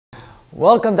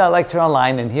Welcome to Lecture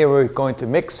Online, and here we're going to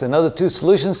mix another two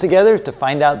solutions together to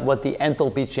find out what the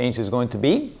enthalpy change is going to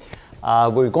be.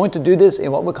 We're going to do this in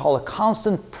what we call a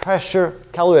constant pressure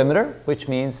calorimeter, which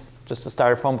means just a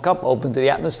styrofoam cup open to the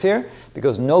atmosphere,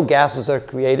 because no gases are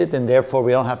created and therefore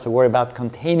we don't have to worry about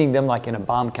containing them like in a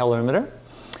bomb calorimeter.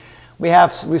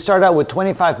 We start out with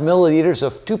 25 milliliters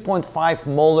of 2.5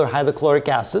 molar hydrochloric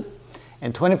acid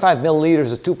and 25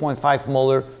 milliliters of 2.5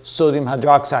 molar sodium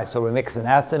hydroxide. So we mix an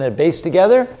acid and a base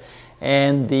together,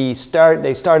 and they start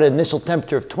at initial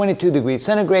temperature of 22 degrees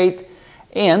centigrade,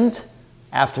 and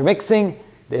after mixing,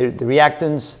 the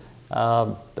reactants,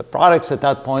 the products at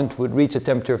that point would reach a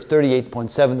temperature of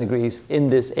 38.7 degrees in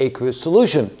this aqueous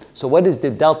solution. So what is the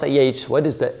delta EH? What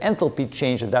is the enthalpy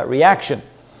change of that reaction?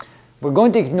 We're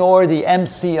going to ignore the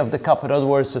MC of the cup, in other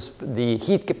words, the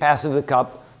heat capacity of the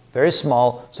cup, very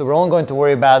small, so we're only going to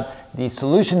worry about the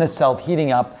solution itself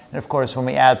heating up. And of course, when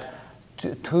we add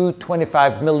two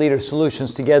 25 milliliter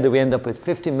solutions together, we end up with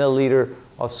 50 milliliter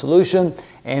of solution,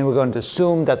 and we're going to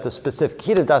assume that the specific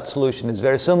heat of that solution is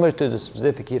very similar to the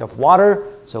specific heat of water,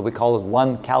 so we call it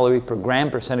 1 calorie per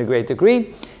gram per centigrade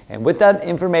degree. And with that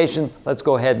information, let's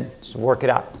go ahead and work it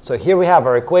out. So here we have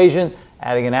our equation.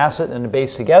 Adding an acid and a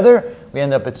base together, we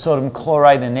end up with sodium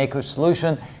chloride in an aqueous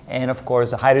solution, and of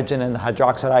course the hydrogen and the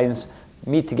hydroxide ions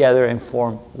meet together and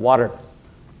form water.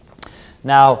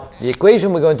 Now the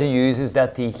equation we're going to use is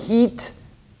that the heat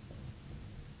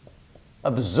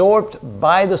absorbed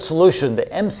by the solution, the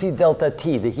MC delta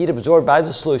T, the heat absorbed by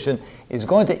the solution, is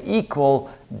going to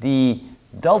equal the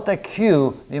delta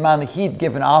Q, the amount of heat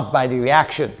given off by the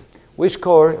reaction, which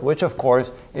of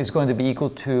course is going to be equal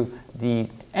to the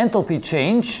enthalpy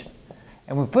change.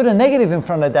 And we put a negative in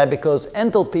front of that because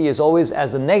enthalpy is always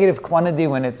as a negative quantity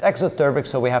when it's exothermic,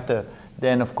 so we have to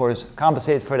then of course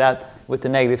compensate for that with the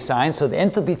negative sign. So the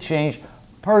enthalpy change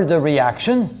per the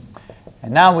reaction.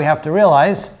 And now we have to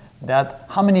realize that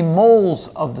how many moles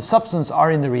of the substance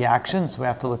are in the reaction. So we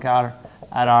have to look at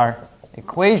our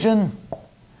equation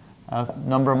of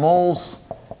number of moles.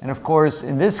 And of course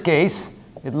in this case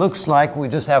it looks like we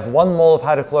just have 1 mole of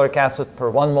hydrochloric acid per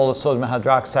 1 mole of sodium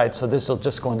hydroxide, so this is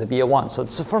just going to be a 1. So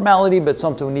it's a formality, but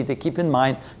something we need to keep in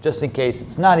mind just in case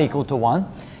it's not equal to 1.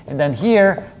 And then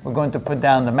here, we're going to put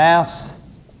down the mass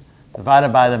divided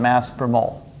by the mass per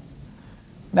mole.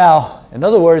 Now, in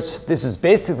other words, this is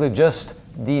basically just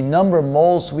the number of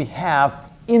moles we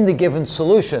have in the given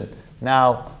solution.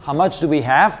 Now, how much do we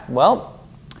have? Well,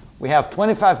 we have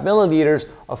 25 milliliters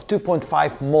of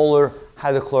 2.5 molar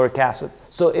hydrochloric acid.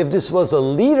 So if this was a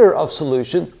liter of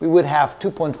solution, we would have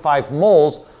 2.5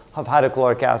 moles of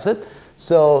hydrochloric acid.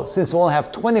 So since we only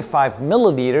have 25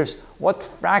 milliliters, what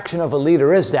fraction of a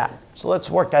liter is that? So let's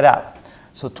work that out.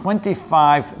 So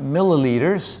 25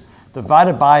 milliliters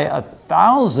divided by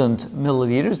 1,000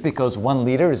 milliliters, because 1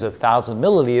 liter is 1,000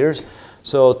 milliliters.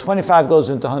 So 25 goes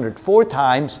into 104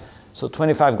 times. So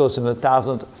 25 goes into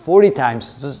 1,000 40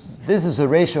 times. This is a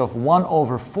ratio of 1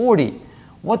 over 40.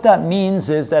 What that means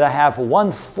is that I have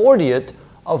 1/40th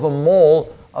of a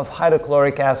mole of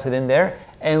hydrochloric acid in there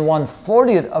and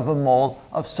 1/40th of a mole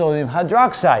of sodium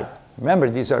hydroxide.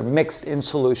 Remember, these are mixed in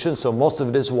solution, so most of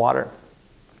it is water.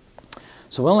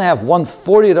 So we only have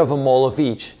 1/40th of a mole of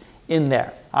each in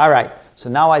there. All right, so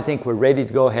now I think we're ready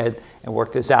to go ahead and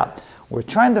work this out. We're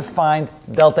trying to find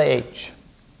delta H,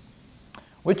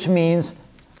 which means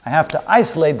I have to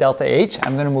isolate delta H.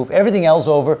 I'm going to move everything else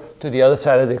over to the other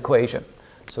side of the equation.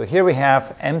 So here we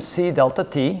have MC delta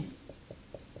T,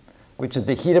 which is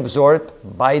the heat absorbed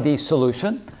by the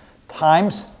solution,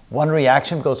 times one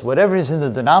reaction, because whatever is in the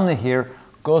denominator here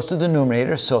goes to the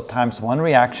numerator, so times one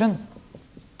reaction,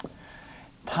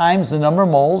 times the number of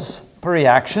moles per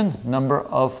reaction, number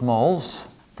of moles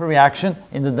per reaction.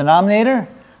 In the denominator,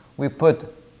 we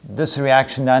put this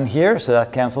reaction down here, so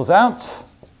that cancels out.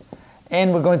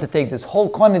 And we're going to take this whole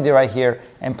quantity right here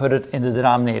and put it in the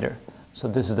denominator. So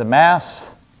this is the mass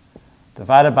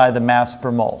divided by the mass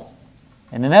per mole.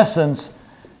 And in essence,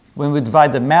 when we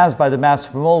divide the mass by the mass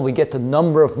per mole, we get the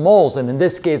number of moles. And in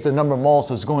this case, the number of moles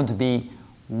is going to be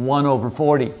 1 over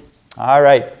 40. All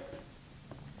right.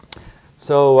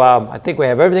 So I think we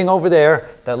have everything over there.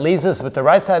 That leaves us with the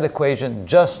right side of the equation,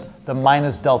 just the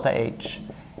minus delta H.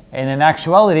 And in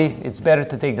actuality, it's better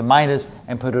to take the minus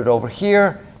and put it over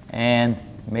here and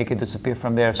make it disappear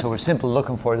from there. So we're simply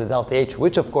looking for the delta H,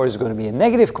 which of course is going to be a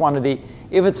negative quantity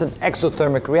if it's an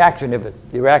exothermic reaction, if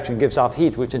the reaction gives off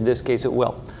heat, which in this case it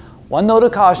will. One note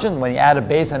of caution, when you add a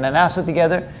base and an acid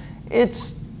together,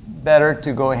 it's better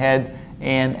to go ahead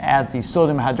and add the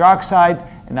sodium hydroxide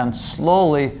and then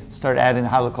slowly start adding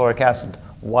hydrochloric acid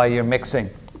while you're mixing.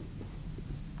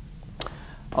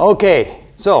 Okay,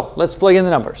 So let's plug in the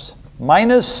numbers.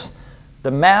 Minus the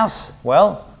mass,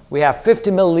 well, we have 50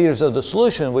 milliliters of the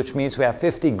solution, which means we have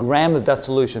 50 grams of that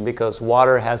solution because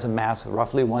water has a mass of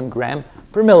roughly 1 gram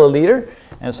per milliliter.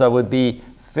 And so it would be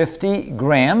 50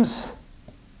 grams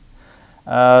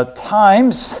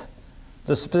times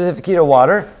the specific heat of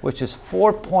water, which is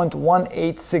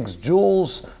 4.186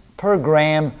 joules per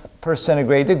gram per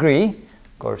centigrade degree.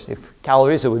 Of course, if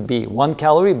calories, it would be 1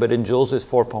 calorie, but in joules it's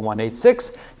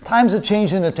 4.186, times the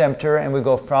change in the temperature, and we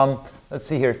go from, let's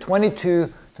see here,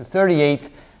 22 to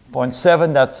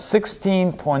 38.7, that's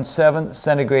 16.7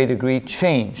 centigrade degree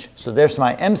change. So there's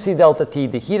my MC delta T,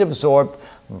 the heat absorbed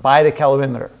by the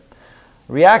calorimeter.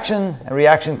 Reaction and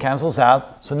reaction cancels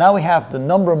out. So now we have the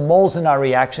number of moles in our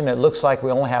reaction. It looks like we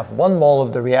only have 1 mole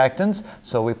of the reactants.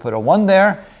 So we put a 1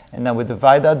 there, and then we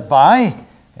divide that by,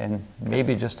 and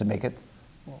maybe just to make it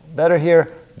better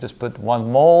here, just put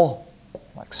 1 mole,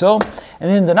 like so.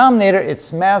 And in the denominator,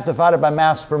 it's mass divided by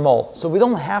mass per mole. So we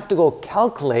don't have to go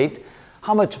calculate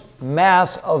how much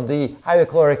mass of the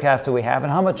hydrochloric acid we have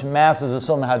and how much mass of the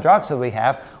sodium hydroxide we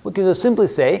have. We can just simply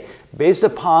say, based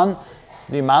upon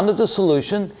the amount of the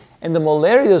solution and the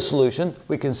molarity of the solution,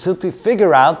 we can simply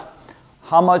figure out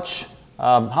how much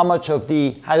of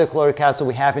the hydrochloric acid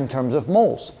we have in terms of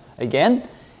moles. Again,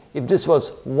 if this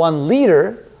was 1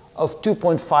 liter of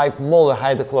 2.5 molar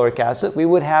hydrochloric acid, we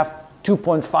would have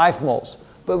 2.5 moles.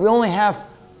 But we only have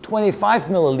 25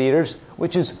 milliliters,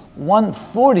 which is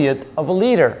 1/40th of a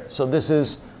liter. So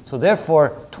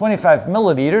therefore 25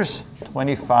 milliliters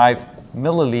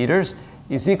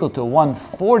is equal to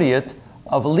 1/40th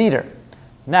of a liter.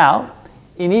 Now,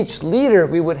 in each liter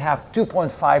we would have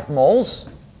 2.5 moles.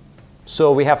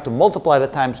 So we have to multiply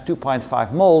that times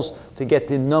 2.5 moles to get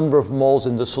the number of moles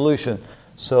in the solution.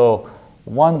 So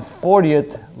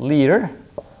 1/40th liter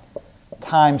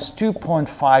times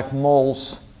 2.5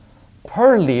 moles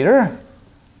per liter,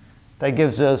 that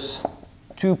gives us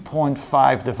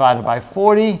 2.5 divided by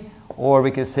 40, or we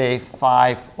could say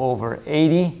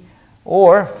 5/80,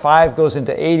 or 5 goes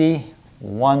into 80,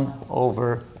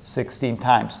 1/16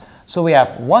 times. So we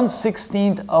have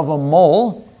 1/16 of a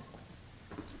mole,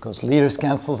 because liters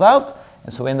cancels out,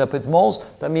 and so we end up with moles.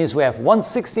 That means we have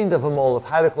 1/16 of a mole of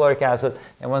hydrochloric acid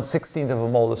and 1/16 of a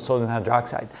mole of sodium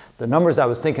hydroxide. The numbers I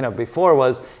was thinking of before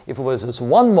was, if it was just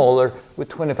 1 molar with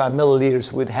 25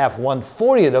 milliliters, we'd have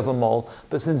 1/40th of a mole,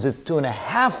 but since it's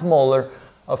 2.5 molar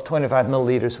of 25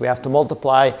 milliliters, we have to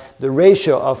multiply the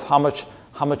ratio of how much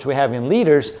we have in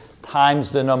liters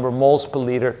times the number of moles per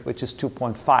liter, which is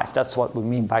 2.5. That's what we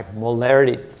mean by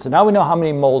molarity. So now we know how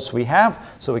many moles we have,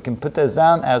 so we can put this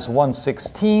down as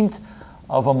 1/16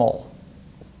 of a mole.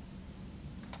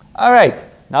 All right,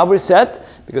 now we're set,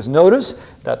 because notice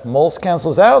that moles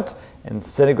cancels out, and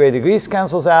centigrade degrees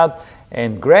cancels out,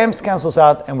 and grams cancels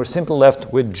out, and we're simply left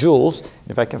with joules.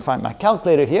 If I can find my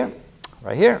calculator here,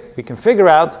 right here, we can figure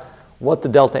out what the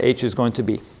delta H is going to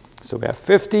be. So we have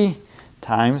 50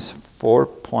 times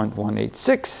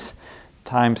 4.186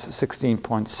 times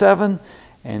 16.7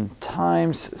 and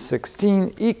times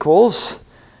 16 equals,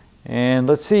 and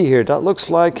let's see here, that looks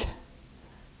like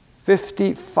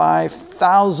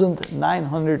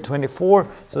 55,924.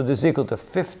 So this is equal to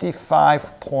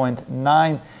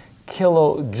 55.9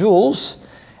 kilojoules.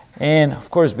 And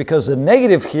of course, because the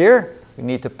negative here, we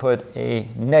need to put a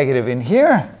negative in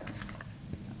here.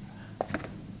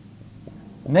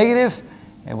 Negative,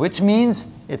 and which means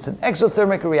it's an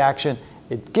exothermic reaction.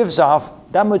 It gives off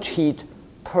that much heat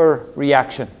per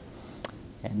reaction.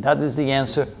 And that is the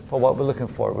answer for what we're looking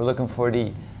for. We're looking for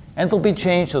the enthalpy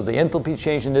change. So the enthalpy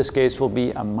change in this case will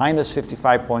be a minus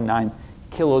 55.9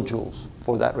 kilojoules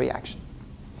for that reaction.